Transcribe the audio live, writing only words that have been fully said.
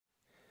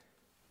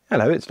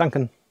Hello, it's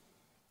Duncan.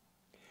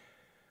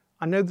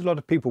 I know that a lot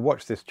of people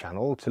watch this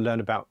channel to learn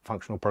about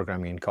functional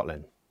programming in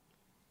Kotlin.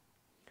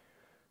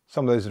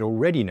 Some of those that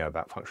already know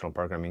about functional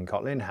programming in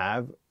Kotlin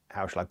have,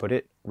 how shall I put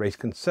it, raised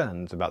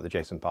concerns about the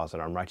JSON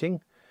parser I'm writing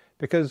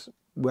because,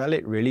 well,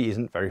 it really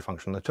isn't very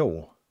functional at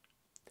all.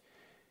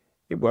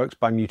 It works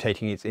by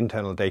mutating its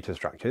internal data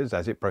structures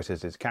as it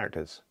processes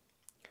characters,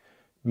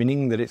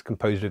 meaning that it's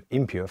composed of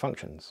impure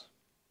functions.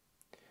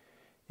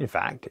 In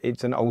fact,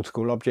 it's an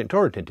old-school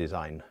object-oriented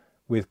design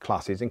with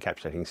classes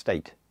encapsulating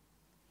state.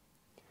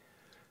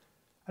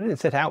 I didn't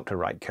set out to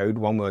write code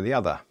one way or the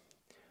other.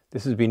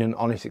 This has been an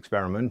honest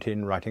experiment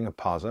in writing a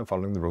parser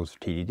following the rules of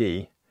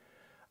TDD,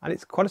 and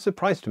it's quite a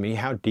surprise to me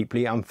how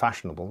deeply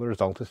unfashionable the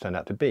result has turned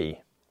out to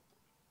be.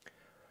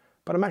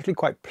 But I'm actually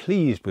quite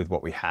pleased with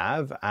what we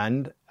have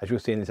and, as you'll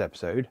see in this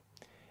episode,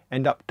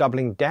 end up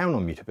doubling down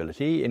on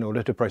mutability in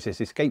order to process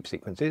escape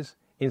sequences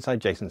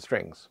inside JSON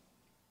strings.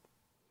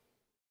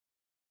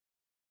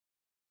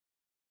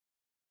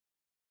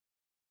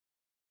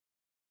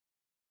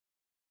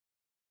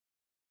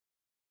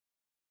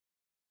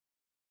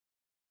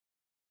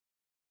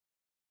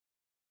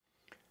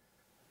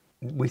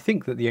 We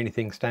think that the only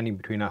thing standing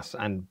between us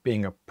and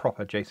being a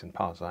proper JSON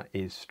parser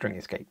is string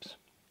escapes.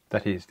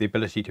 That is, the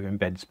ability to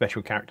embed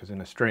special characters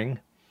in a string.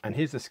 And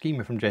here's the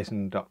schema from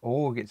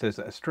json.org. It says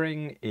that a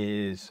string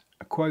is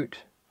a quote,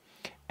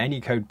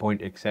 any code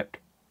point except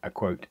a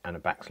quote and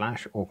a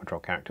backslash or control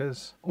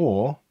characters,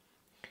 or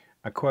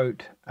a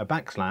quote, a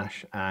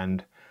backslash,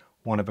 and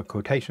one of a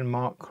quotation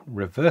mark,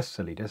 reverse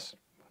solidus,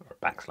 or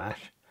a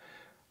backslash,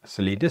 a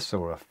solidus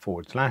or a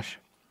forward slash,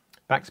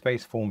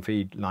 backspace, form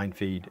feed, line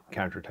feed,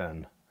 character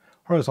return,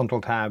 horizontal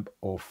tab,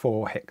 or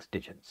 4 hex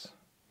digits.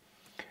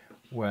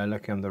 We're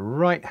looking on the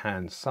right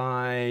hand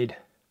side.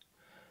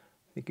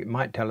 I think it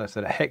might tell us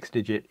that a hex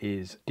digit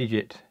is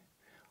digit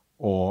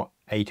or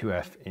A to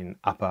F in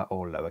upper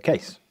or lower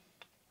case.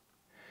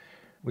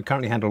 We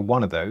currently handle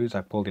one of those. I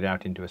pulled it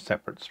out into a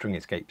separate string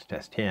escapes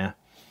test here,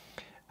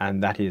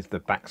 and that is the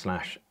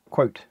backslash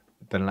quote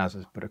that allows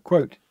us to put a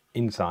quote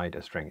inside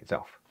a string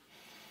itself.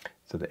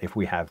 So that if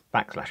we have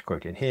backslash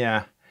quote in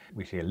here,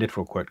 we see a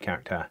literal quote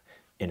character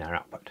in our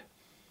output.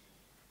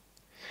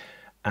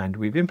 And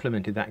we've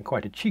implemented that in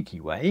quite a cheeky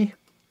way.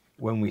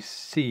 When we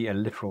see a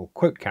literal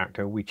quote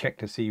character, we check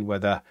to see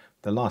whether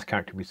the last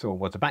character we saw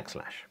was a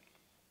backslash.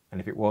 And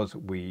if it was,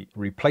 we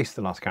replace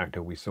the last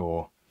character we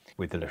saw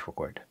with the literal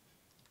quote.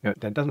 Now,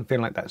 that doesn't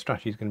feel like that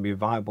strategy is going to be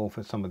viable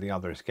for some of the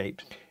other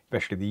escapes,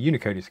 especially the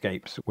Unicode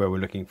escapes, where we're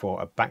looking for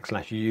a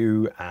backslash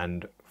U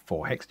and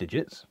 4 hex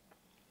digits.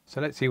 So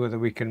let's see whether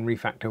we can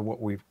refactor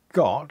what we've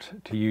got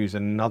to use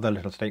another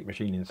little state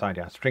machine inside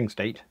our string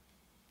state.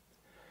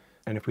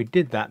 And if we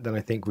did that, then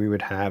I think we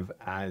would have,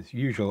 as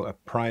usual, a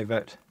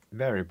private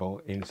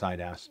variable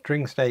inside our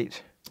string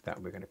state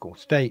that we're going to call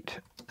state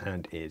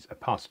and is a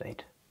parse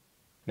state.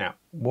 Now,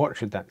 what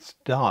should that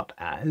start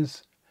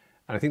as?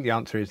 And I think the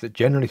answer is that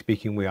generally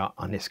speaking, we are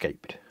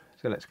unescaped.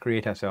 So let's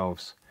create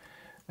ourselves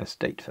a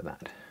state for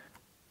that.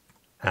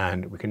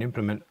 And we can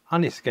implement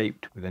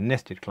unescaped with a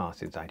nested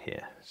class inside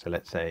here. So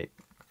let's say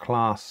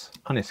class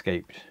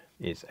unescaped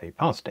is a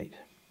parse state.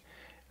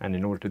 And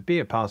in order to be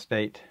a parse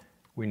state,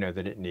 we know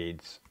that it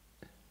needs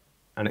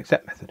an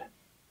accept method.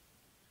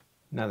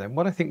 Now then,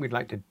 what I think we'd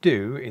like to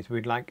do is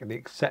we'd like the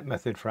accept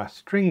method for our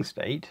string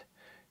state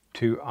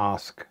to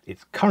ask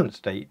its current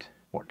state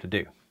what to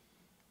do.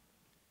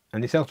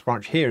 And this else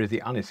branch here is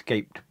the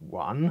unescaped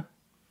one.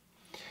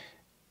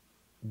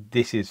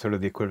 This is sort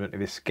of the equivalent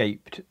of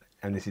escaped,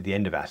 and this is the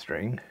end of our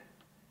string.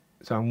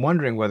 So I'm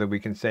wondering whether we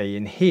can say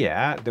in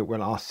here that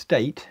we'll ask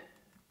state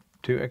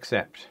to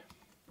accept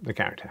the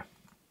character.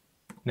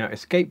 Now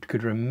escaped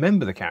could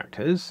remember the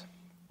characters,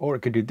 or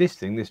it could do this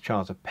thing, this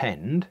char's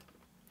append.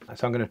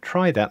 So I'm going to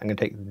try that. I'm going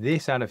to take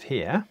this out of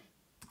here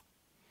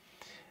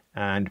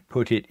and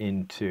put it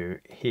into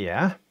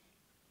here.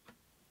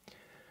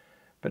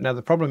 But now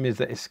the problem is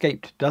that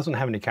escaped doesn't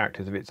have any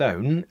characters of its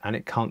own, and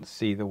it can't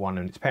see the one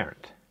in its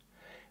parent.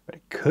 But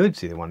it could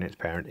see the one in its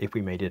parent if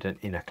we made it an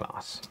inner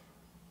class.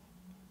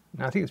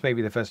 Now I think it's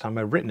maybe the first time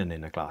I've written an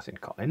inner class in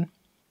Kotlin.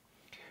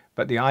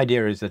 But the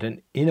idea is that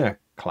an inner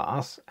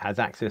class has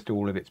access to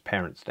all of its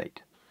parent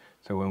state.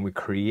 So when we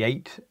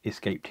create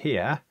escaped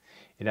here,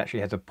 it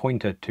actually has a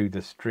pointer to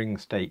the string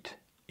state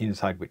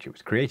inside which it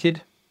was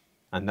created.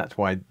 And that's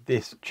why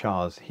this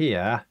char's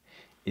here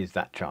is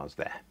that char's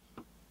there.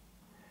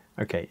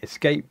 Okay,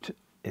 escaped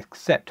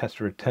accept has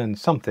to return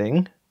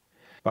something,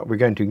 but we're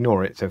going to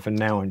ignore it. So for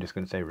now, I'm just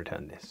going to say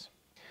return this.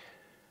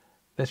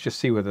 Let's just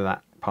see whether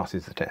that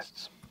passes the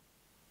tests.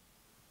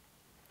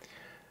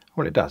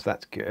 Well, it does.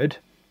 That's good.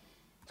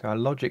 So our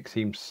logic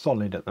seems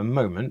solid at the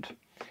moment,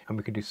 and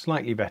we can do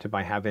slightly better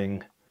by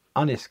having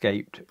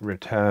unescaped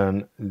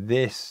return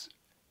this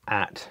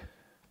at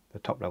the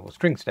top level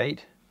string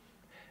state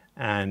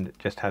and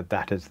just have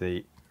that as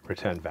the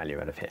return value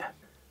out of here.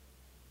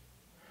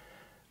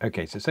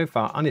 Okay, so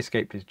far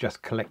unescaped is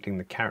just collecting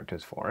the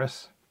characters for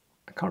us.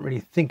 I can't really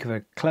think of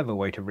a clever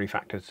way to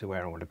refactor to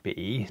where I want to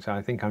be, so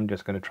I think I'm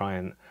just going to try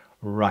and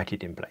write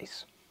it in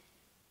place.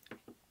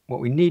 what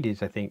we need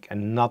is, I think,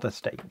 another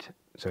state.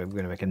 So we're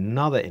going to make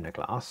another inner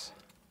class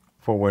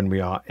for when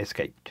we are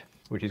escaped,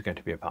 which is going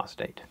to be a parse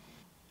state,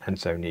 and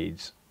so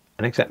needs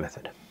an accept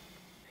method.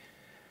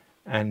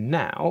 And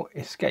now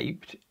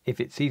escaped,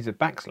 if it sees a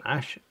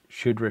backslash,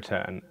 should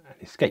return an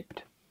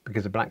escaped,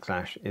 because a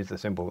backslash is the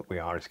symbol that we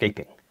are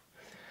escaping.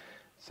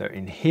 So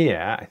in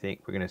here, I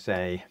think we're going to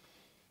say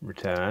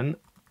return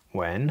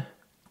when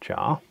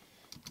char,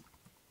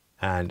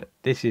 and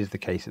this is the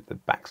case at the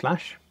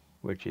backslash,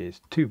 which is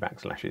 2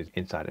 backslashes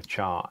inside a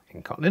char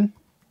in Kotlin.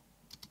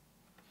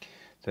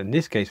 So in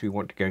this case, we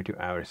want to go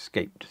to our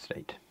escaped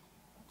state.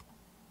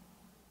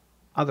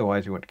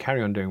 Otherwise, we want to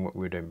carry on doing what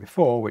we were doing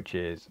before, which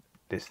is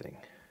this thing.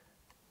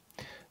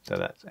 So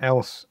that's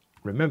else,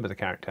 remember the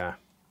character,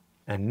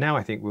 and now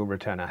I think we'll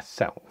return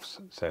ourselves.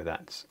 So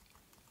that's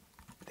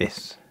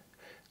this,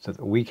 so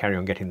that we carry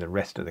on getting the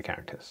rest of the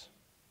characters.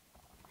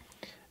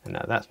 And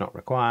now that's not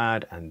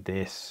required, and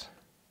this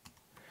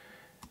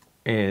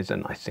is a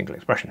nice single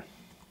expression.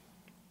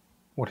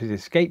 What is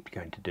escaped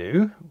going to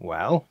do?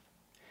 Well,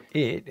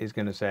 it is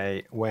going to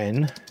say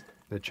when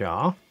the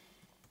char.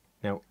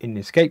 Now in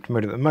escaped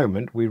mode at the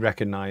moment, we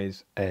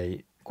recognize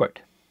a quote.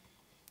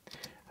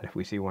 And if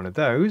we see one of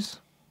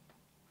those,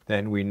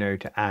 then we know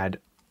to add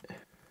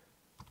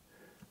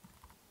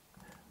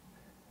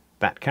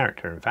that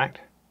character, in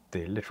fact,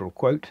 the literal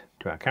quote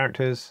to our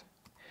characters.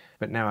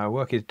 But now our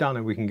work is done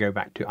and we can go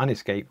back to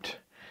unescaped.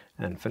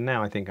 And for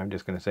now, I think I'm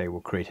just going to say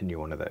we'll create a new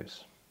one of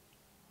those.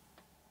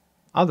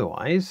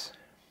 Otherwise,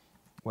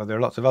 well, there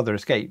are lots of other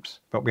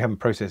escapes, but we haven't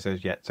processed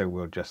those yet, so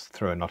we'll just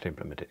throw a not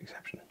implemented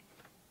exception.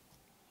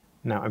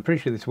 Now, I'm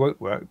pretty sure this won't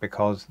work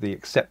because the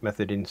accept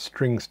method in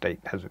string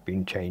state has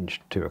been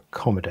changed to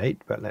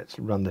accommodate, but let's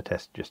run the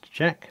test just to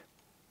check.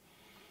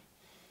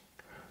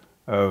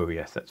 Oh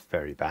yes, that's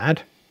very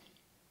bad.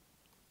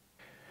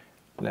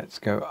 Let's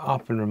go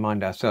up and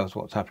remind ourselves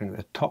what's happening at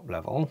the top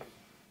level.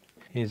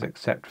 Here's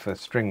accept for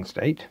string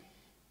state.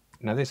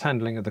 Now this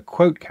handling of the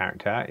quote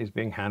character is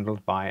being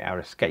handled by our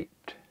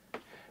escaped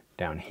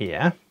down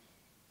here.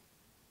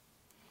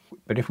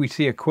 But if we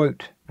see a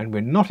quote and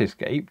we're not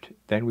escaped,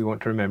 then we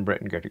want to remember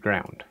it and go to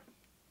ground.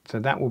 So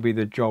that will be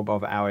the job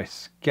of our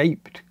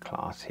escaped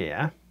class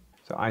here.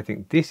 So I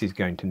think this is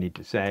going to need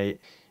to say,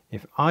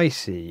 if I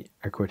see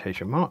a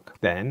quotation mark,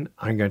 then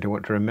I'm going to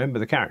want to remember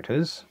the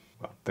characters,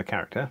 well, the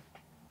character,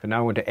 but now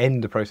I want to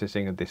end the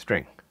processing of this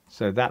string.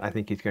 So that I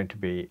think is going to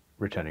be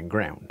returning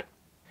ground.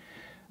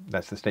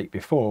 That's the state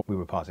before we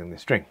were parsing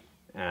this string.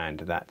 And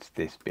that's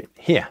this bit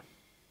here.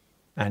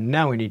 And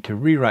now we need to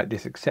rewrite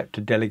this except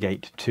to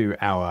delegate to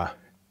our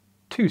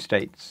 2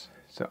 states.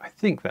 So I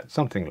think that's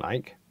something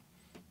like,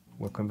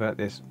 we'll convert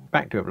this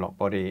back to a block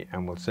body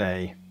and we'll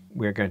say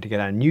we're going to get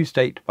our new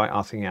state by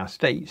asking our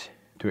state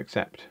to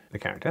accept the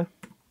character.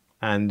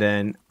 And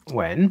then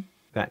when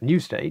that new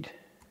state,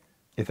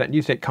 if that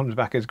new state comes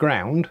back as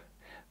ground,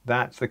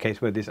 that's the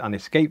case where this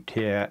unescaped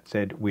here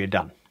said we're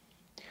done.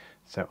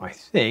 So I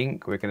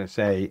think we're going to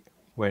say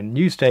when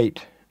new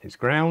state is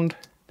ground,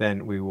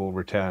 then we will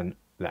return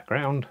that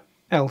ground.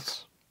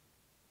 Else,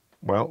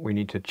 well, we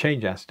need to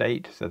change our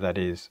state. So that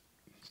is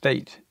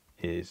state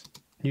is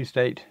new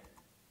state.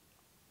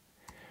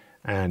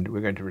 And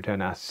we're going to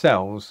return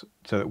ourselves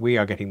so that we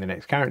are getting the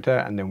next character,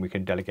 and then we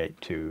can delegate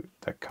to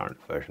the current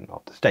version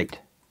of the state.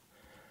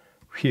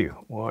 Phew,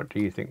 what do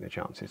you think the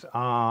chances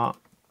are?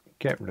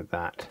 Get rid of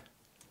that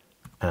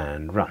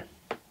and run.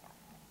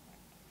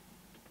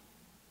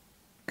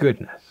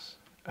 Goodness.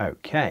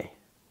 Okay.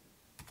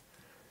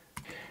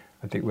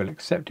 I think we'll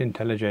accept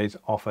IntelliJ's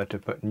offer to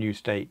put new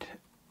state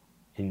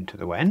into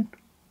the when,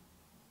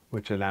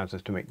 which allows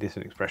us to make this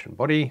an expression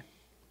body,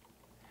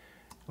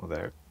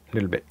 although a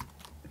little bit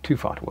too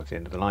far towards the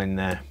end of the line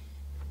there.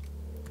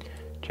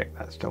 Check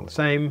that's still the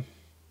same,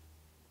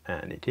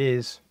 and it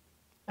is.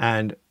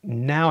 And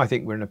now I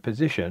think we're in a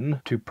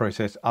position to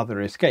process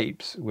other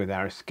escapes with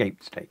our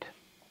escaped state.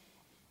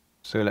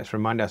 So let's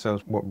remind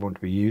ourselves what we want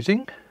to be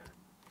using.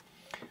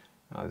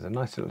 There's a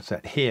nice little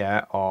set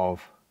here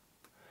of,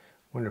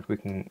 wonder if we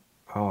can,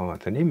 oh,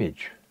 it's an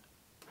image.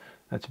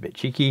 That's a bit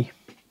cheeky.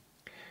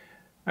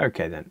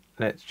 Okay then,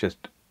 let's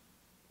just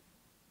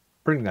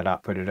bring that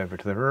up, put it over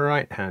to the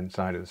right hand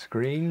side of the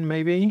screen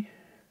maybe.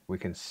 We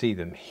can see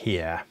them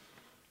here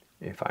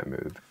if I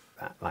move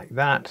that like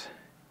that.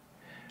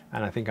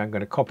 And I think I'm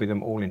going to copy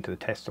them all into the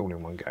test all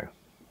in one go.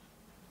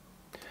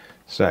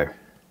 So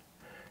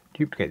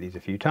duplicate these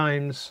a few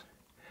times.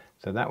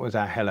 So that was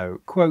our hello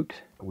quote.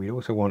 We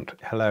also want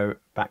hello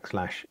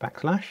backslash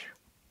backslash.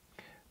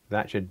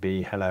 That should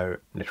be hello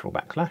literal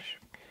backslash.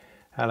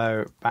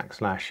 Hello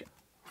backslash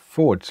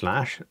forward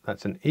slash.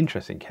 That's an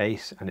interesting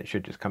case, and it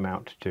should just come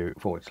out to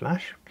forward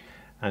slash.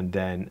 And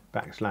then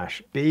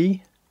backslash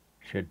b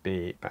should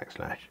be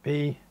backslash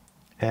b.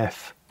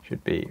 F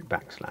should be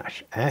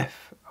backslash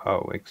f.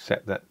 Oh,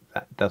 except that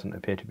that doesn't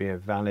appear to be a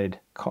valid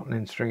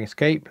Kotlin string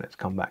escape. Let's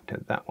come back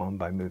to that one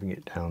by moving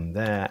it down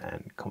there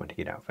and commenting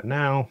it out for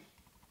now.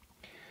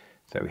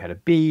 So we had a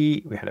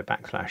B, we had a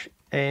backslash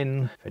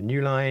N for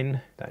new line.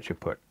 That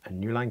should put a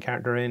new line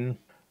character in.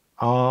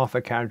 R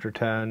for carriage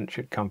return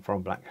should come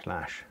from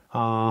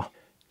 /R.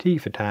 T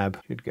for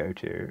tab should go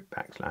to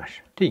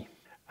 /T.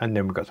 And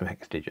then we've got some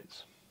hex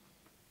digits.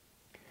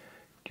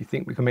 Do you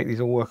think we can make these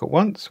all work at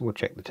once? We'll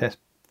check the test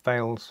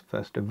fails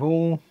first of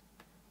all.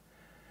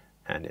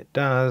 And it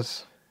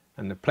does.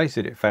 And the place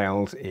that it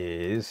fails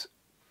is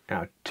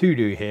our to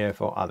do here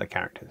for other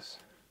characters.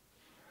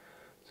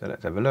 So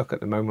let's have a look. At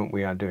the moment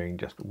we are doing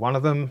just one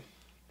of them.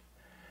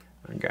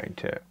 I'm going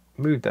to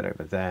move that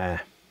over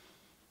there,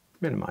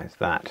 minimize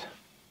that,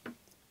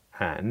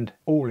 and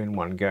all in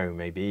one go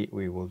maybe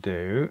we will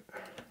do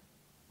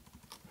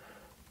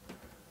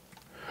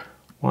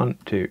 1,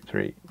 2,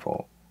 3,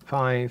 4,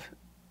 5,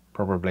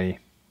 probably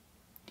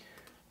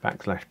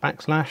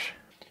 //,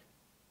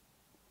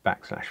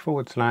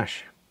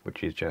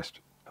 which is just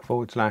a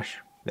 /,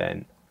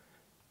 then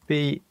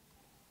B,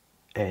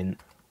 N,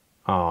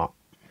 R,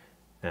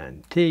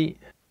 and T.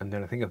 And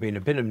then I think I've been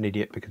a bit of an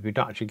idiot because we're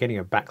not actually getting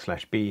a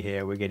 /B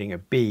here, we're getting a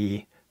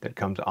B that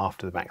comes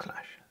after the /.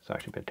 So I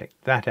should better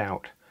take that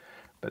out,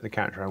 but the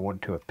character I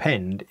want to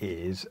append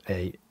is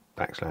a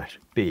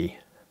 /B.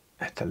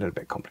 It's a little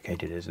bit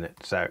complicated, isn't it?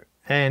 So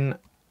N,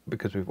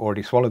 because we've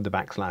already swallowed the /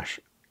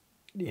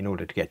 in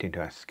order to get into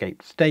our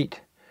escaped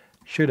state,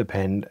 should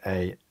append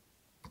a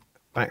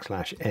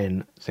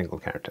 /N single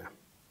character.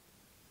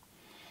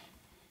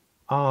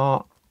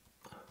 R,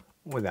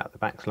 without the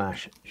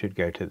 / should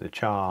go to the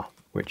char,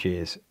 which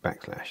is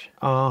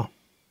 /R.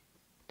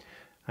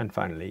 And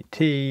finally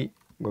T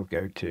will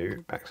go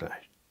to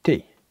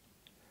 /T.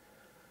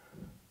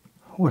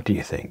 What do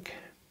you think?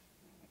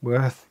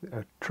 Worth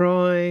a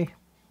try?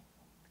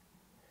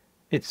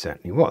 It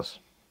certainly was.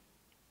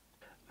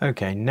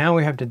 Okay, now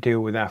we have to deal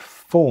with our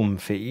form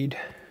feed.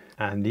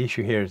 And the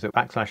issue here is that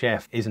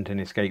 /F isn't an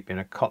escape in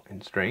a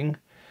Kotlin string.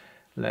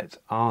 Let's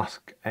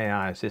ask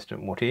AI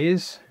Assistant what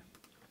is.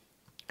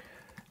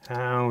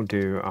 How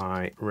do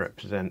I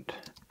represent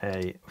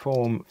a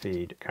form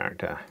feed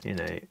character in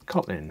a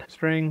Kotlin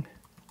string?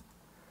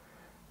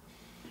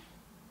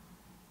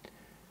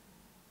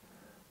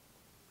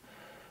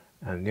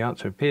 And the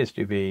answer appears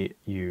to be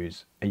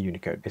use a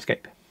Unicode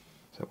escape.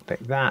 So we'll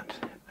take that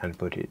and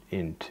put it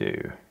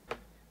into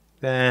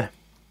there.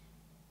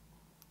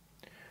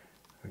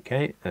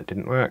 Okay, that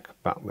didn't work,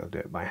 but we'll do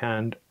it by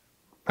hand.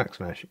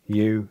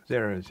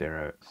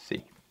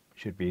 /U00C.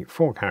 Should be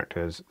 4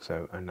 characters,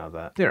 so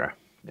another 0.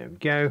 There we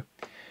go.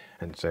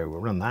 And so we'll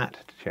run that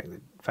to check that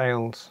it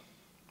fails.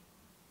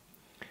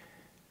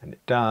 And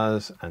it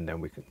does. And then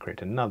we can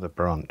create another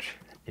branch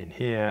in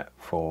here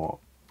for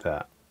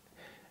the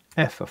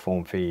F for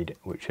form feed,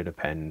 which should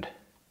append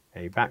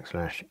a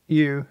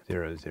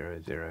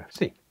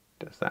 /U000C.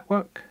 Does that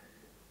work?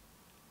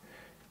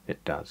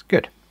 It does.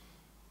 Good.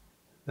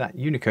 That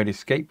Unicode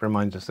escape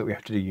reminds us that we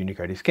have to do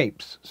Unicode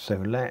escapes. So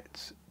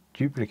let's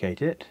duplicate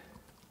it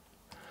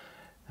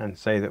and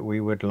say that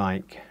we would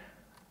like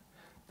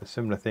a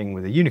similar thing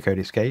with a Unicode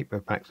escape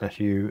of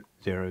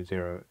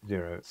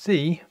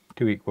 /U000C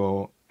to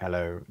equal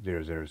hello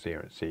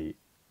 000C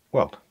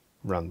world.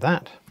 Run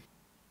that.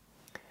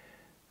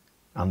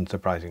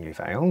 Unsurprisingly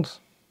fails.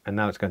 And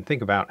now let's go and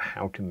think about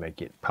how to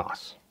make it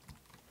pass.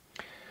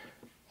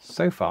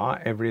 So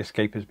far, every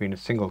escape has been a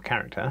single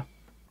character,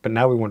 but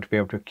now we want to be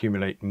able to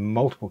accumulate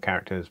multiple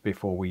characters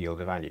before we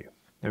yield a value.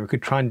 Now we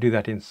could try and do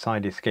that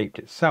inside escaped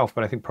itself,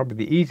 but I think probably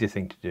the easiest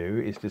thing to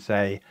do is to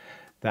say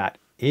that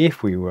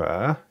if we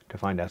were to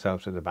find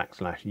ourselves with a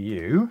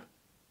 /U,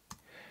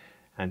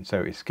 and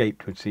so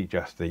escaped would see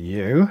just the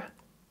U,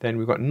 then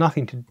we've got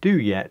nothing to do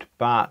yet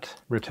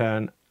but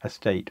return a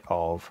state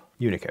of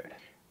Unicode,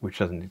 which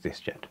doesn't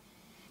exist yet.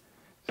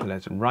 So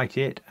let's write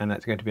it, and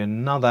that's going to be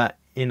another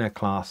inner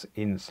class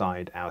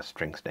inside our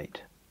string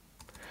state.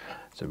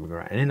 So we're going to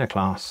write an inner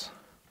class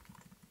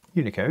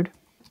Unicode,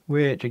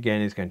 which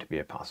again is going to be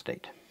a parse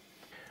state.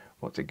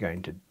 What's it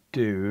going to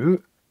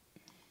do?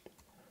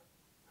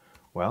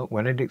 Well,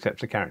 when it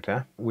accepts a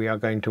character, we are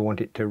going to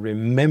want it to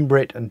remember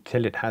it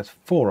until it has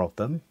 4 of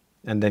them,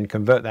 and then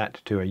convert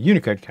that to a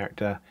Unicode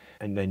character,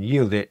 and then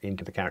yield it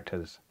into the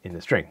characters in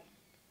the string.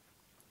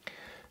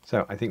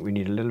 So I think we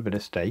need a little bit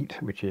of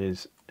state, which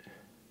is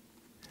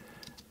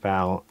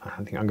val,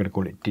 I think I'm going to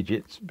call it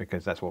digits,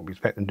 because that's what we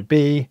expect them to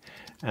be,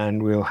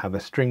 and we'll have a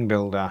string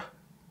builder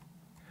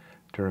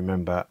to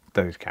remember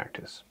those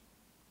characters.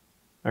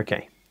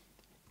 Okay,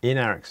 in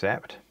our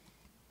accept,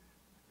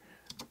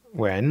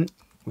 when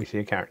we see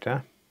a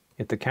character,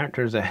 if the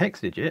character is a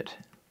hex digit,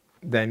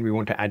 then we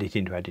want to add it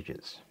into our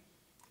digits.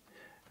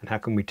 And how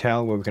can we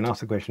tell? Well, we can ask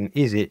the question,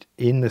 is it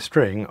in the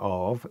string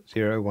of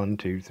 0, 1,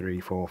 2,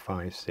 3, 4,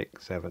 5,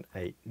 6, 7,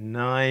 8,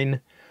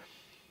 9,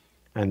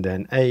 and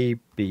then A,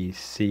 B,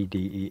 C, D,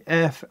 E,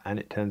 F, and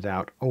it turns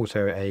out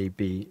also A,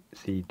 B,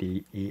 C,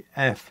 D, E,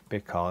 F,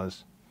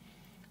 because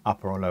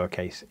upper or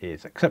lowercase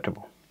is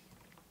acceptable.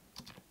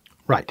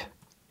 Right.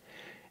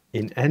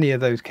 In any of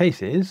those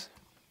cases,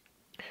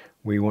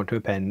 we want to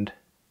append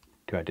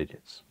to our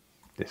digits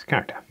this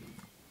character.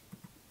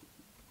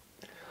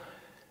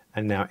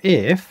 And now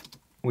if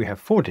we have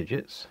 4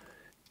 digits,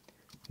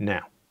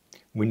 now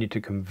we need to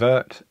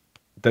convert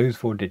those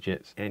 4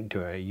 digits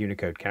into a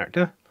Unicode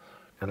character.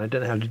 And I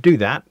don't know how to do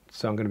that,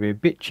 so I'm going to be a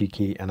bit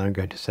cheeky, and I'm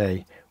going to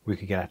say we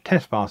could get our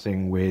test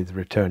parsing with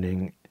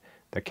returning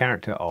the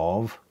character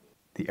of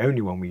the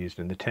only one we used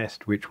in the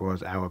test, which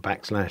was our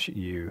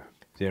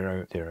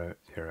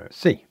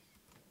 \U000C.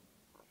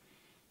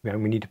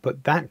 And we need to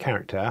put that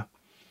character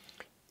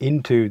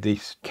into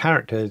these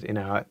characters in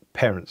our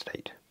parent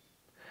state.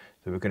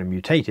 So we're going to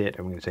mutate it,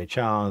 and we're going to say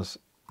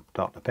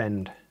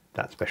chars.append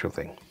that special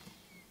thing.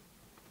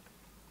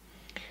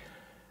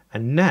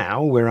 And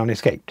now we're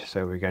unescaped,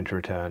 so we're going to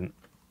return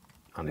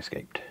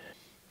unescaped.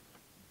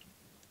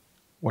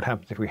 What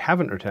happens if we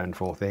haven't returned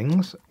 4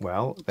 things?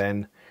 Well,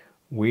 then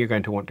we're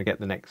going to want to get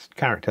the next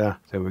character,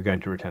 so we're going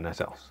to return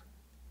ourselves.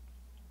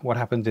 What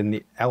happens in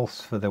the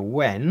else for the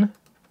when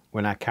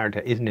our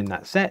character isn't in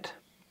that set?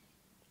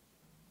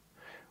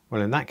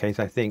 Well, in that case,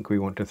 I think we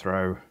want to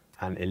throw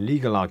an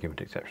illegal argument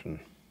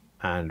exception,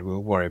 and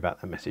we'll worry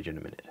about the message in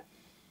a minute.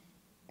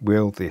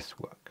 Will this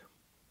work?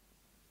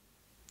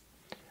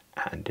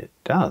 And it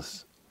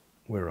does.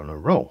 We're on a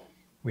roll.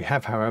 We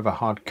have, however,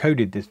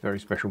 hard-coded this very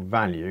special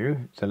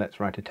value, so let's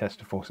write a test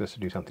to force us to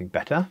do something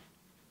better.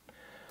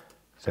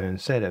 So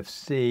instead of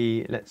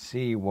C, let's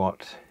see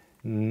what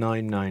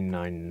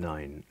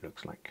 9999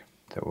 looks like.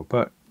 So we'll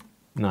put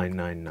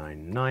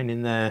 9999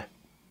 in there,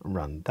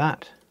 run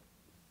that.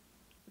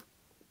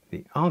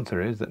 The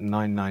answer is that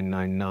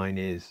 9999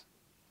 is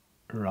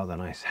a rather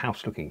nice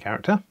house-looking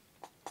character.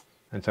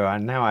 And so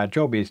now our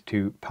job is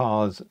to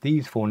parse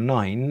these 4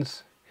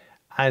 9s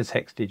as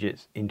hex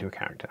digits into a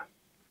character.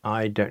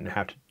 I don't know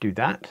how to do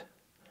that.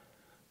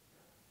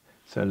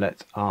 So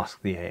let's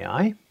ask the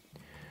AI,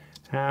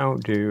 how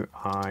do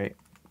I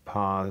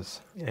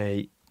parse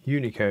a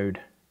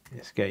Unicode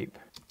escape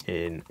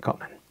in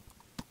Kotlin?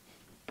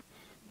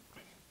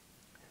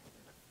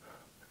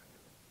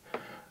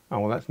 Oh,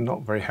 well, that's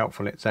not very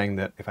helpful. It's saying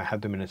that if I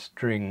had them in a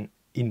string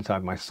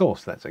inside my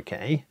source, that's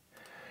okay.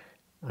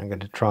 I'm going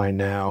to try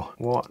now,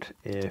 what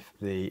if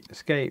the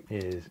escape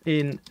is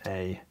in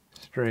a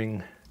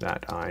string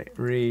that I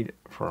read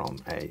from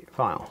a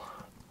file?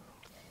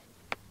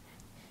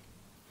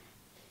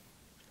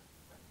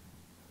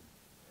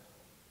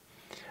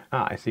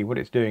 I see. What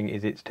it's doing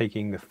is it's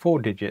taking the 4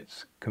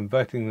 digits,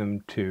 converting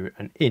them to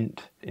an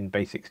int in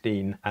base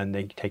 16, and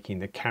then taking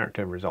the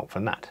character result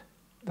from that.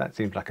 That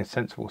seems like a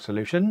sensible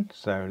solution.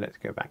 So let's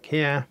go back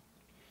here,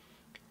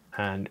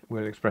 and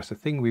we'll express the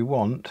thing we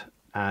want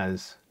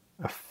as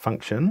a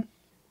function,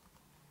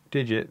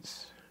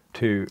 digits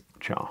to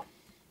char.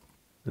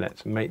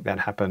 Let's make that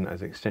happen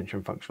as an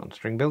extension function on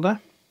string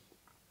builder,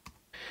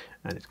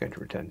 and it's going to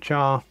return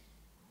char.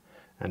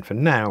 And for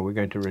now, we're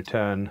going to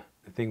return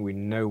the thing we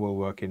know will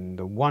work in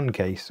the one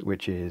case,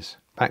 which is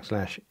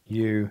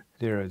 \U000C.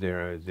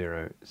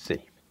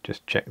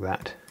 Just check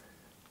that.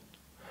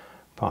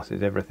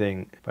 Passes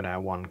everything but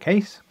our one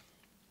case.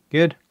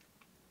 Good.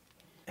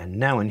 And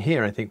now in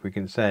here, I think we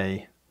can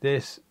say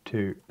this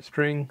to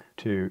string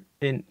to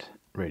int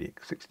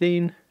radix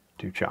 16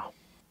 to char.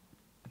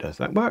 Does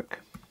that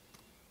work?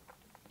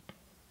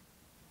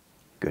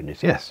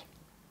 Goodness, yes.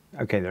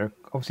 Okay, there are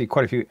obviously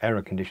quite a few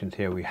error conditions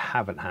here we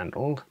haven't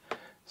handled,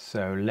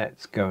 so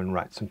let's go and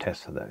write some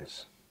tests for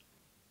those.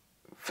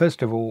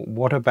 First of all,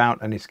 what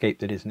about an escape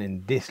that isn't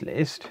in this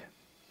list?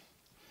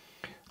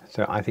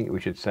 So I think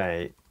we should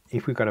say,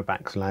 if we've got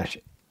a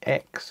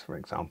 \x, for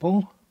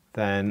example,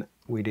 then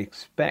we'd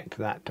expect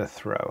that to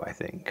throw, I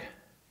think.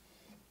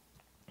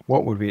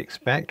 What would we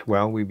expect?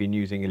 Well, we've been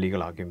using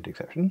illegal argument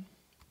exception.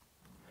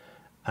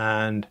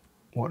 And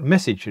what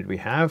message should we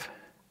have?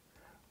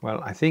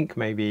 Well, I think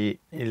maybe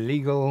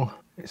illegal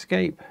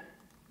escape,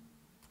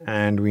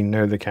 and we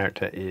know the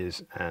character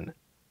is an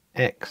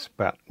X,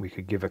 but we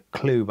could give a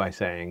clue by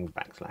saying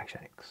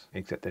 \x,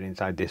 except that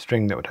inside this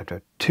string that would have to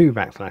have 2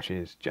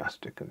 backslashes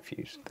just to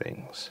confuse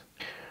things.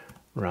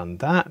 Run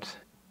that.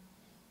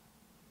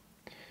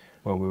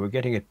 Well, we were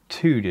getting a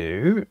to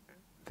do.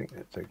 I think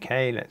that's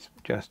okay. Let's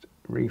just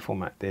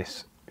reformat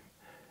this,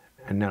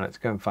 and now let's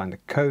go and find the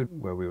code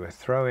where we were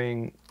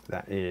throwing.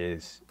 That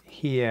is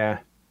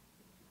here.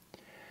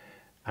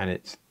 And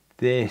it's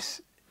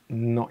this,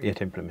 not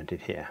yet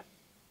implemented here.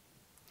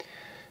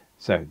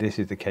 So this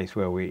is the case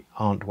where we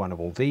aren't one of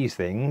all these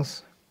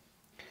things.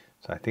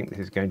 So I think this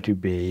is going to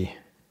be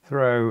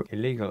throw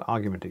illegal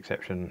argument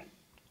exception.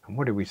 And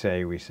what did we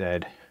say? We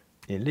said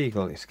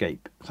illegal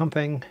escape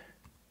something.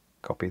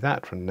 Copy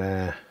that from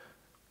there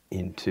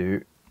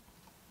into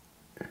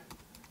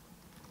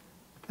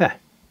there.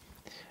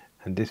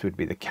 And this would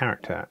be the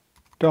character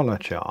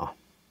 $char,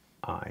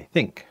 I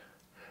think.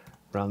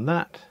 Run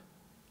that.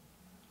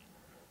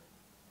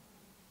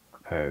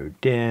 Oh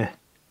dear.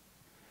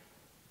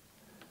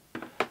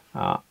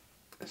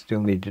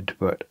 Still needed to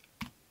put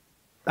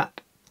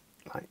that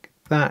like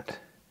that.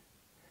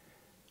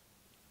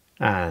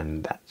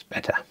 And that's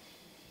better.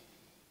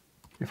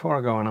 Before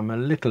I go on, I'm a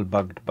little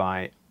bugged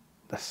by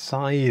the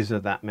size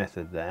of that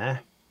method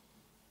there.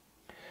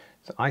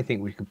 So I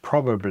think we could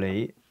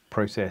probably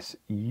process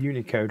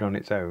Unicode on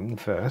its own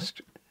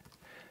first.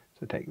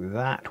 So take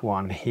that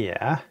one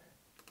here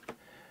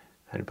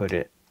and put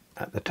it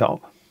at the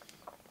top,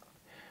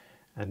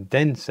 and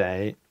then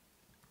say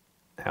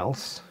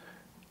else,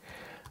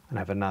 and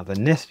have another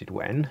nested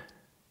when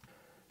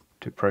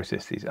to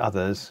process these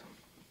others,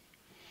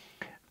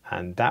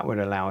 and that would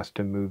allow us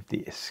to move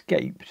the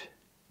unescaped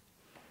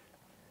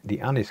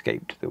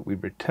that we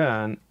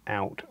return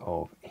out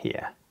of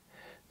here.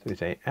 So we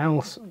say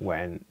else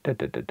when I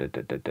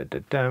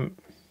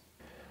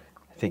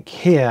think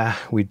here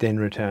we then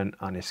return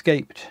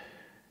unescaped,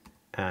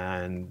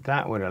 and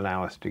that would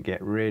allow us to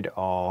get rid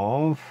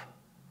of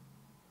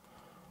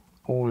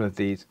all of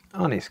these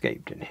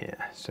unescaped in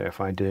here. So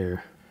if I do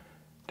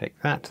take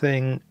that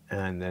thing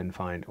and then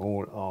find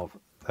all of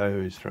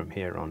those from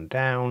here on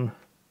down,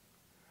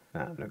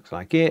 that looks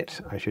like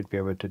it. I should be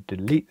able to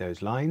delete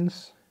those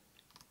lines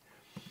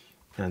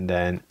and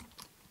then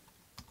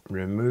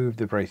remove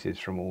the braces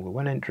from all the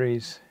when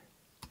entries.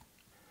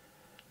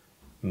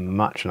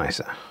 Much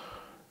nicer.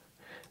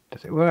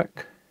 Does it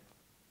work?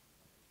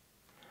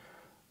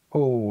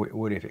 Oh, it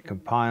would if it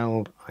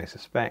compiled, I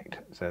suspect.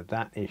 So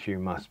that issue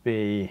must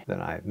be that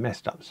I've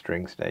messed up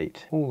string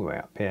state all the way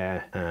up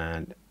here,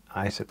 and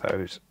I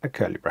suppose a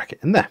curly bracket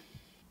in there.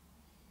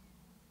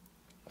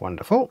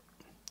 Wonderful.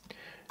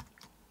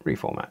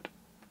 Reformat.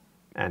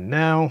 And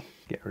now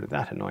get rid of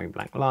that annoying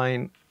blank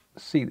line.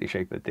 See the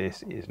shape of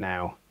this is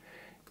now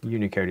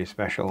Unicode is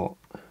special,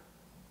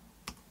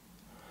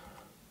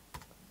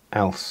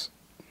 else,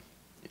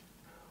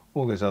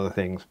 all those other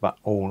things, but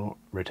all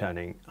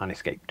returning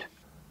unescaped.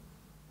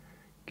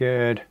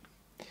 Good.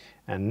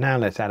 And now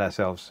let's add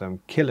ourselves some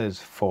killers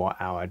for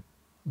our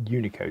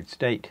Unicode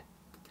state.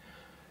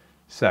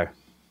 So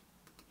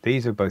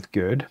these are both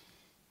good.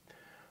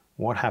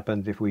 What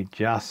happens if we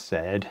just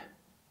said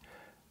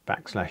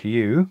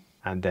 \u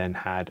and then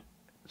had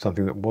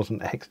something that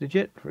wasn't a hex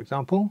digit, for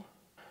example?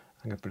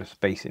 I'm going to put a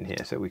space in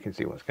here so we can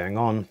see what's going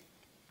on.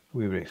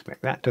 We would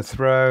expect that to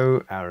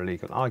throw our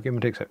illegal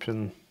argument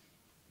exception.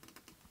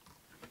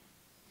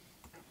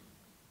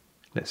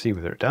 Let's see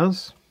whether it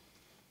does.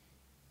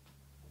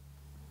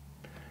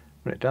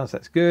 When it does,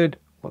 that's good.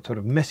 What sort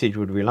of message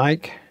would we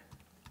like?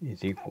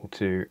 Is equal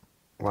to,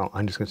 well,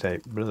 I'm just going to say,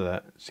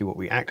 blah, see what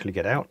we actually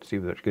get out, see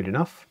whether it's good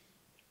enough.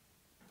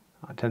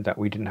 It turns out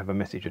we didn't have a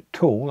message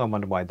at all. I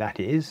wonder why that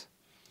is.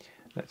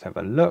 Let's have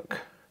a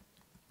look.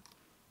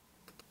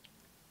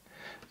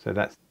 So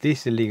that's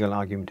this illegal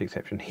argument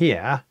exception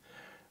here,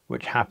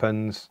 which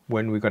happens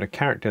when we've got a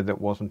character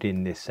that wasn't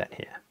in this set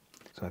here.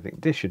 So I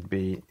think this should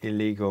be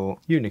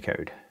illegal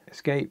Unicode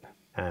escape,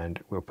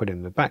 and we'll put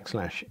in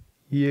the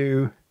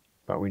 \u,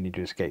 but we need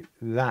to escape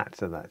that,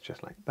 so that's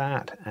just like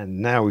that. And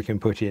now we can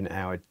put in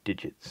our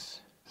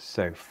digits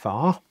so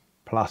far,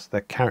 plus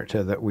the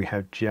character that we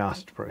have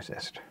just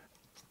processed.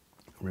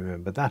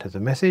 Remember that as a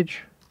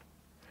message.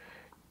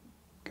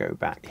 Go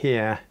back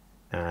here,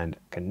 and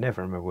can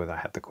never remember whether I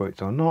had the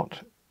quotes or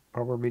not.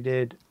 Probably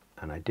did,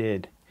 and I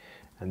did.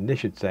 And this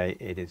should say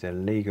it is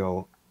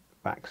illegal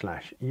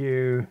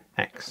 \u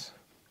x.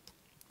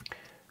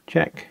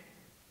 Check.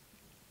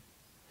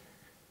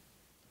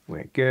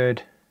 We're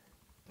good.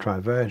 Try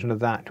a version of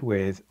that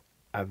with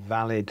a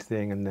valid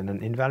thing and then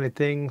an invalid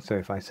thing. So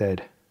if I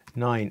said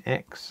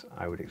 9x,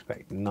 I would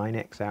expect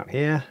 9x out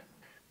here.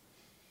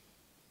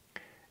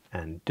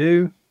 And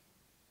do.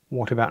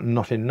 What about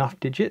not enough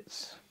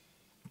digits?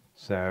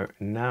 So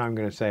now I'm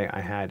going to say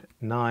I had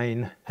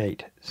 9,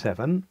 8,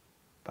 7,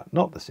 but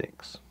not the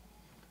 6.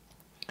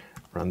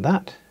 Run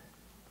that.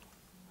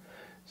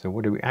 So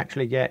what do we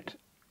actually get?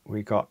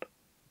 We got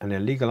an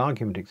illegal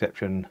argument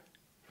exception,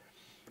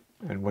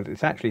 and what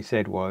it's actually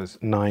said was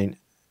 9,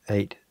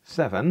 8,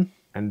 7,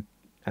 and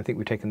I think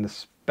we've taken the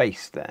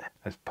space there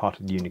as part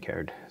of the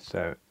Unicode.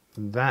 So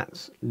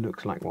that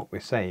looks like what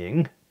we're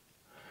saying,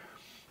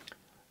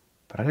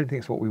 but I don't think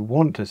it's what we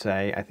want to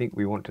say. I think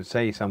we want to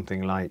say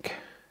something like,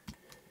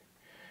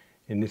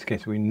 in this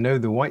case, we know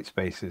the white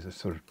space is a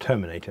sort of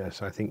terminator,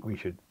 so I think we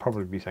should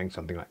probably be saying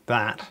something like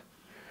that,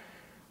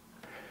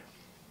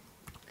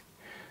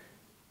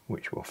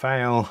 which will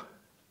fail.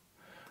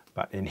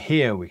 But in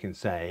here we can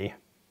say,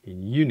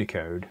 in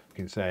Unicode, we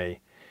can say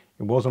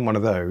it wasn't one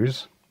of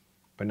those,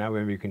 but now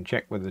maybe you can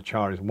check whether the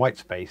char is white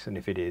space, and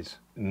if it is,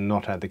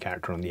 not add the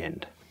character on the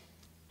end.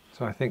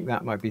 So I think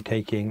that might be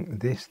taking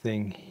this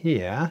thing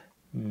here,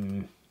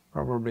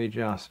 probably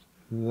just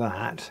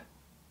that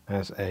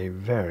as a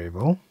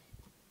variable.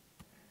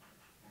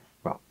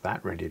 Well,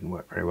 that really didn't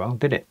work very well,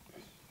 did it?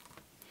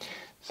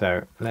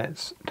 So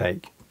let's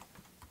take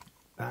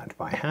that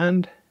by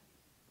hand.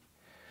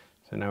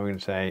 So now we're going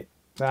to say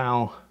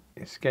val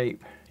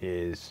escape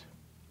is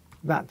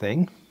that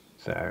thing.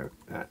 So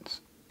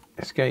that's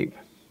escape.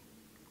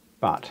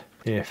 But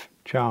if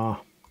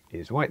char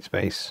is white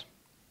space,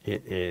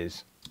 it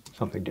is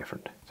something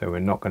different. So we're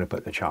not going to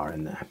put the char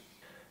in there.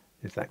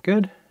 Is that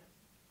good?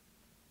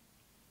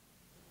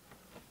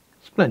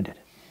 Splendid.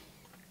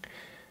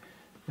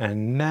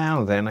 And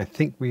now then, I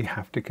think we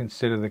have to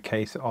consider the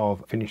case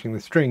of finishing the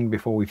string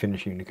before we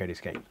finish Unicode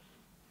escape.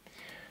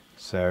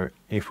 So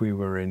if we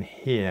were in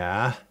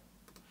here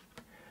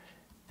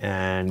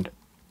and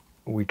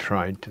we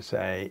tried to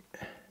say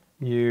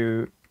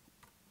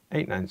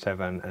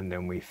mu897 and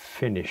then we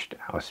finished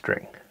our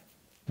string.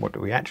 What do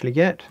we actually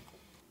get?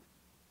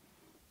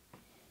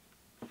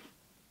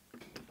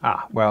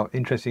 Well,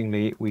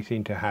 interestingly, we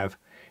seem to have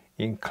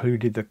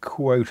included the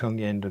quote on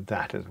the end of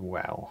that as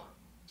well.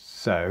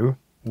 So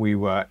we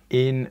were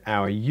in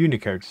our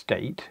Unicode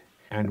state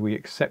and we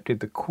accepted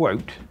the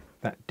quote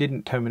that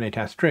didn't terminate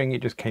our string,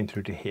 it just came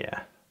through to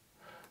here.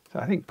 So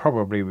I think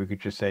probably we could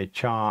just say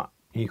char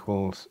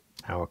equals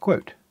our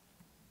quote,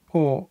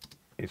 or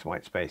it's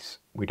white space,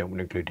 we don't want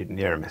to include it in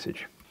the error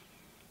message.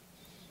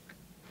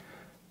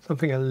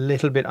 Something a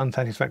little bit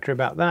unsatisfactory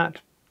about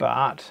that,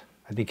 but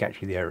I think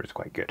actually the error is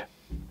quite good.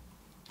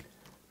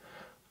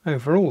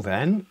 Overall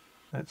then,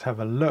 let's have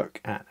a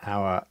look at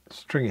our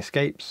string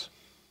escapes.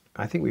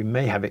 I think we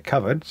may have it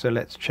covered, so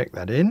let's check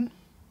that in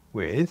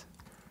with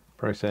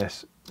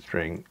process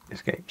string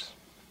escapes.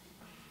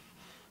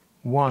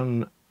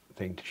 One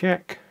thing to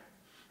check,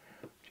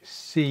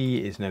 C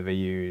is never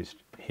used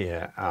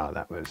here.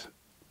 That was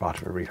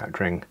part of a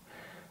refactoring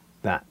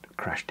that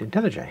crashed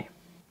IntelliJ.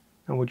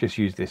 And we'll just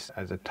use this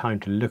as a time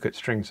to look at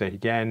string state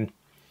again.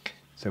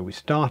 So we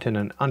start in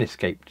an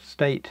unescaped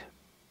state.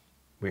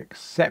 We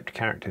accept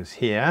characters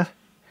here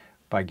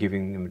by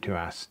giving them to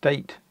our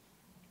state.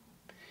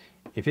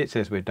 If it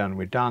says we're done,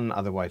 we're done.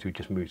 Otherwise, we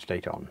just move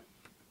state on.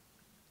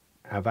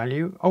 Our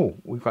value,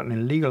 we've got an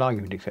illegal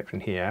argument exception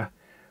here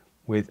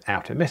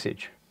without a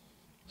message.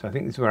 So I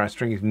think this is where our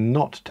string is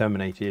not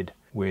terminated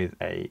with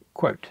a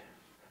quote.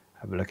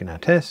 Have a look in our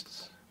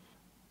tests.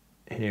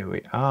 Here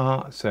we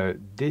are. So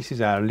this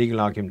is our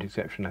legal argument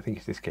exception. I think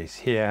it's this case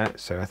here.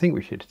 So I think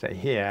we should say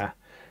here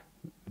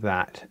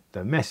that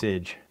the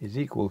message is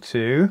equal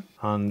to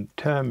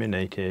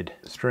unterminated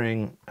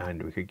string,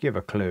 and we could give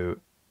a clue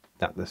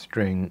that the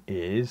string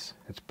is,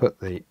 let's put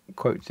the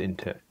quotes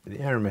into the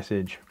error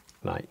message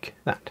like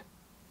that.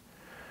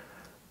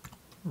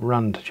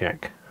 Run to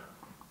check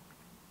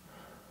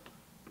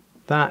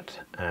that,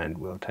 and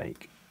we'll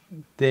take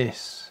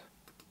this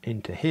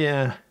into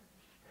here.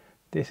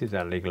 This is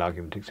our legal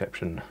argument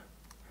exception,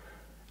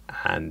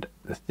 and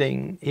the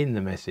thing in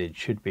the message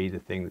should be the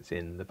thing that's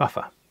in the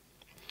buffer.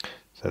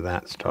 So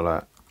that's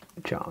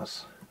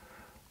 $chars.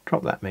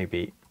 Drop that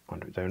maybe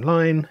onto its own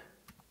line,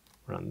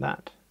 run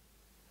that,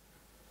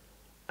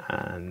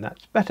 and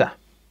that's better.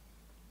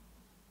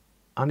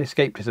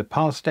 Unescaped is a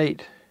parse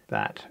state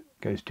that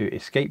goes to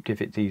escaped if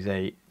it sees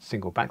a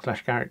single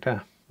backslash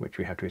character, which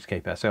we have to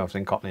escape ourselves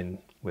in Kotlin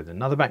with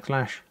another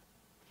backslash,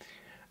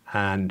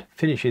 and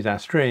finishes our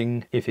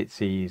string if it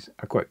sees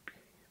a quote.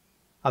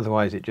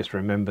 Otherwise it just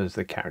remembers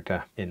the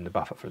character in the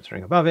buffer for the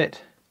string above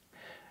it,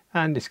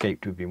 and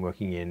escaped we've been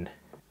working in.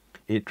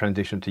 It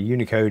transitions to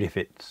Unicode if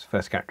its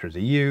first character is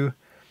a U.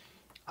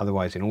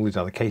 Otherwise, in all these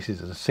other cases,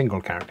 there's a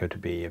single character to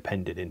be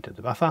appended into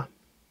the buffer,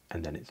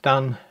 and then it's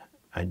done.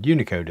 And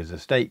Unicode as a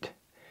state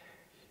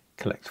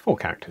collects 4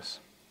 characters.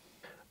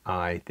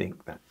 I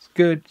think that's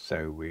good,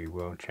 so we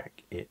will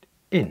check it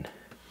in.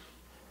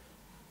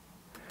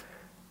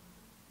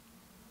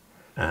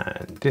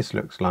 And this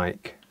looks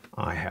like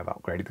I have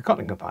upgraded the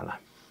Kotlin compiler.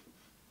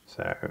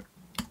 So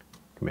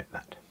commit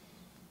that.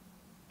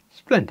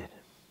 Splendid.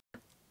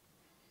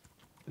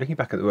 Looking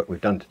back at the work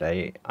we've done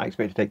today, I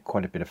expect to take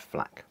quite a bit of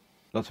flack.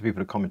 Lots of people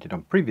have commented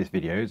on previous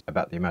videos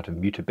about the amount of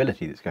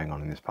mutability that's going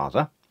on in this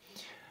parser.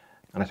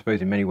 And I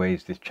suppose in many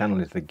ways this channel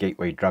is the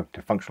gateway drug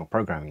to functional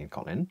programming in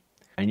Kotlin.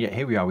 And yet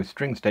here we are with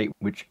string state,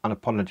 which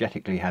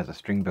unapologetically has a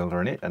string builder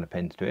in it and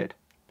appends to it.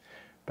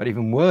 But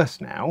even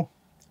worse now,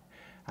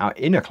 our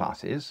inner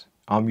classes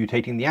are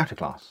mutating the outer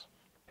class.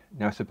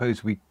 Now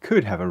suppose we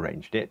could have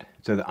arranged it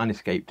so that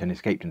unescaped and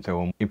escaped and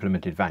so on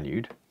implemented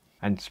valued,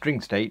 and string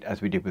state, as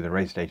we did with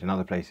array state and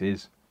other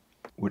places,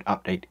 would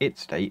update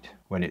its state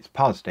when its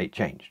parse state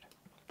changed.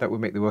 That would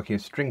make the working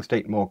of string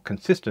state more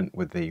consistent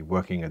with the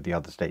working of the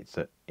other states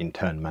that in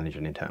turn manage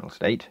an internal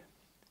state,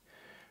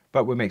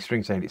 but would make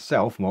string state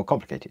itself more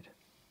complicated.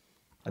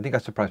 I think I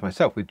surprised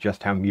myself with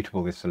just how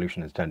mutable this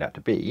solution has turned out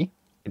to be.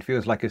 It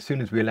feels like as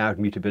soon as we allowed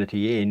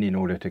mutability in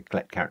order to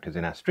collect characters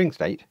in our string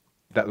state,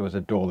 that was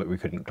a door that we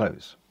couldn't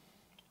close.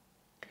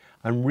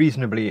 I'm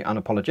reasonably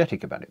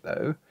unapologetic about it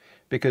though,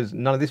 because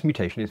none of this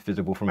mutation is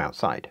visible from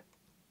outside.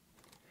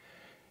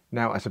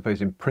 Now I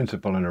suppose in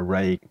principle an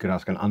array could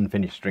ask an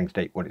unfinished string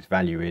state what its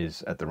value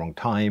is at the wrong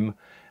time,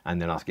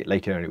 and then ask it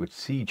later and it would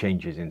see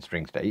changes in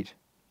string state.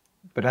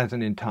 But as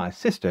an entire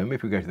system,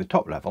 if we go to the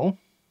top level,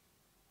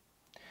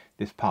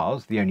 this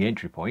parse, the only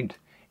entry point,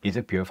 is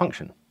a pure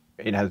function.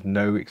 It has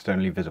no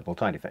externally visible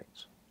side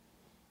effects.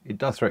 It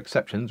does throw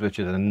exceptions, which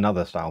is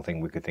another style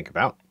thing we could think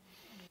about,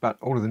 but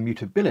all of the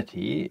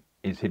mutability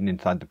is hidden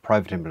inside the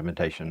private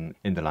implementation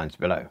in the lines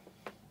below.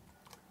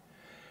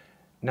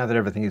 Now that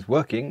everything is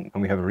working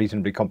and we have a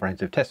reasonably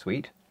comprehensive test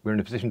suite, we're in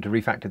a position to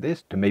refactor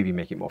this to maybe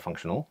make it more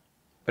functional.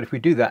 But if we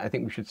do that, I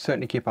think we should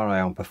certainly keep our eye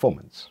on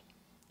performance.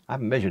 I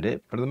haven't measured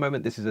it, but at the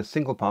moment this is a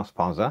single pass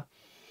parser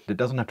that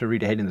doesn't have to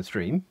read ahead in the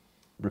stream,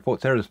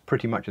 reports errors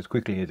pretty much as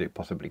quickly as it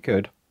possibly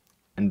could,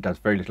 and does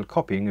very little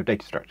copying of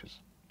data structures.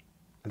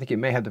 I think it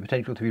may have the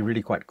potential to be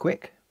really quite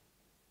quick.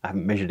 I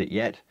haven't measured it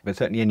yet, but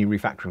certainly any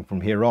refactoring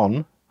from here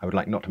on, I would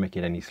like not to make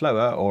it any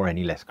slower or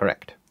any less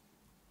correct.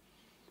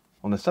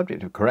 On the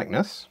subject of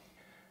correctness,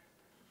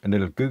 a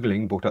little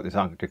Googling brought up this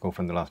article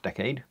from the last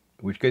decade,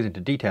 which goes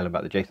into detail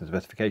about the JSON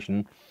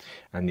specification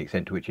and the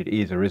extent to which it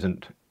is or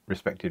isn't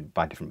respected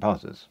by different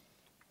parsers.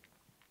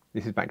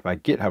 This is backed by a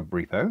GitHub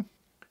repo,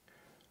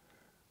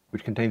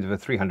 which contains over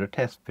 300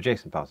 tests for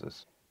JSON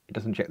parsers. It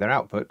doesn't check their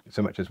output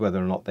so much as whether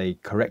or not they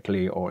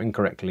correctly or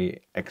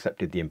incorrectly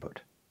accepted the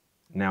input.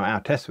 Now,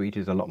 our test suite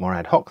is a lot more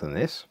ad hoc than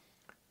this,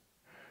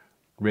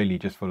 really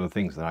just full of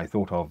things that I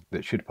thought of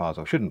that should parse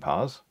or shouldn't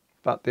parse,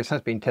 but this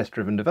has been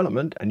test-driven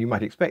development, and you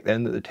might expect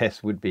then that the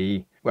tests would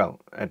be, well,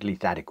 at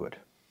least adequate.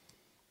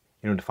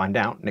 In order to find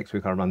out, next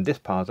week I'll run this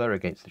parser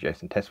against the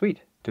JSON test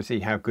suite to see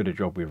how good a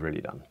job we've really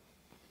done.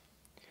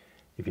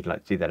 If you'd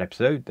like to see that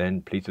episode,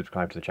 then please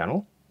subscribe to the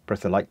channel.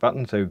 Press the like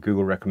button so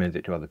Google recommends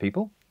it to other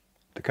people.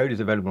 The code is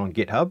available on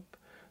GitHub.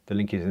 The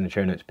link is in the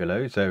show notes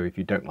below, so if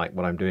you don't like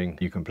what I'm doing,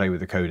 you can play with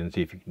the code and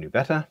see if you can do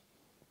better.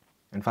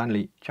 And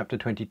finally, chapter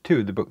 22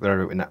 of the book that I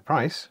wrote in that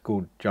price,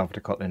 called Java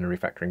to Kotlin, a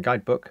Refactoring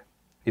Guidebook,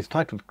 is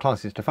titled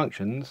Classes to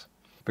Functions,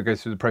 but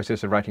goes through the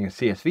process of writing a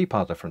CSV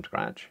parser from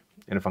scratch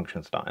in a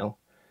function style,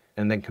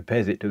 and then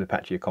compares it to the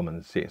Apache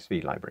Commons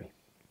CSV library.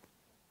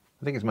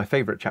 I think it's my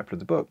favourite chapter of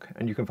the book,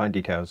 and you can find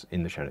details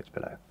in the show notes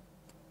below.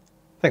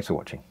 Thanks for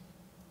watching.